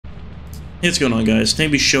Hey, what's going on, guys? Today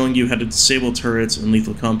I'll be showing you how to disable turrets in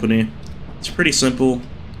Lethal Company. It's pretty simple.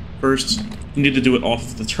 First, you need to do it off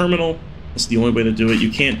of the terminal. That's the only way to do it. You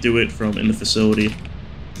can't do it from in the facility.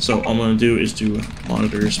 So all I'm going to do is do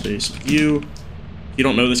monitor space view. If you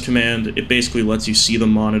don't know this command, it basically lets you see the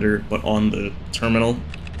monitor, but on the terminal.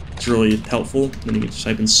 It's really helpful. Then you can just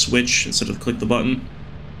type in switch instead of click the button.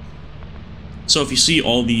 So if you see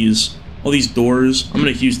all these doors, I'm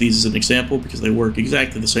going to use these as an example because they work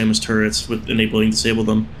exactly the same as turrets with enabling and disable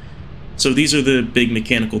them. So these are the big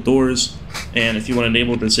mechanical doors, and if you want to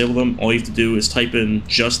enable or disable them, all you have to do is type in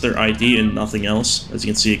just their ID and nothing else. As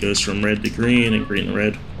you can see, it goes from red to green and green to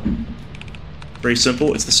red. Very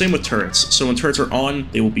simple. It's the same with turrets. So when turrets are on,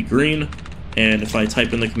 they will be green, and if I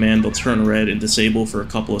type in the command, they'll turn red and disable for a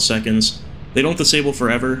couple of seconds. They don't disable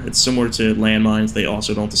forever. It's similar to landmines. They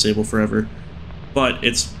also don't disable forever. But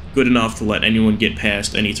it's good enough to let anyone get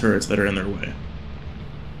past any turrets that are in their way.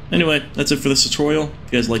 Anyway, that's it for this tutorial.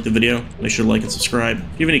 If you guys liked the video, make sure to like and subscribe.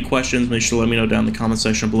 If you have any questions, make sure to let me know down in the comment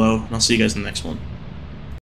section below, and I'll see you guys in the next one.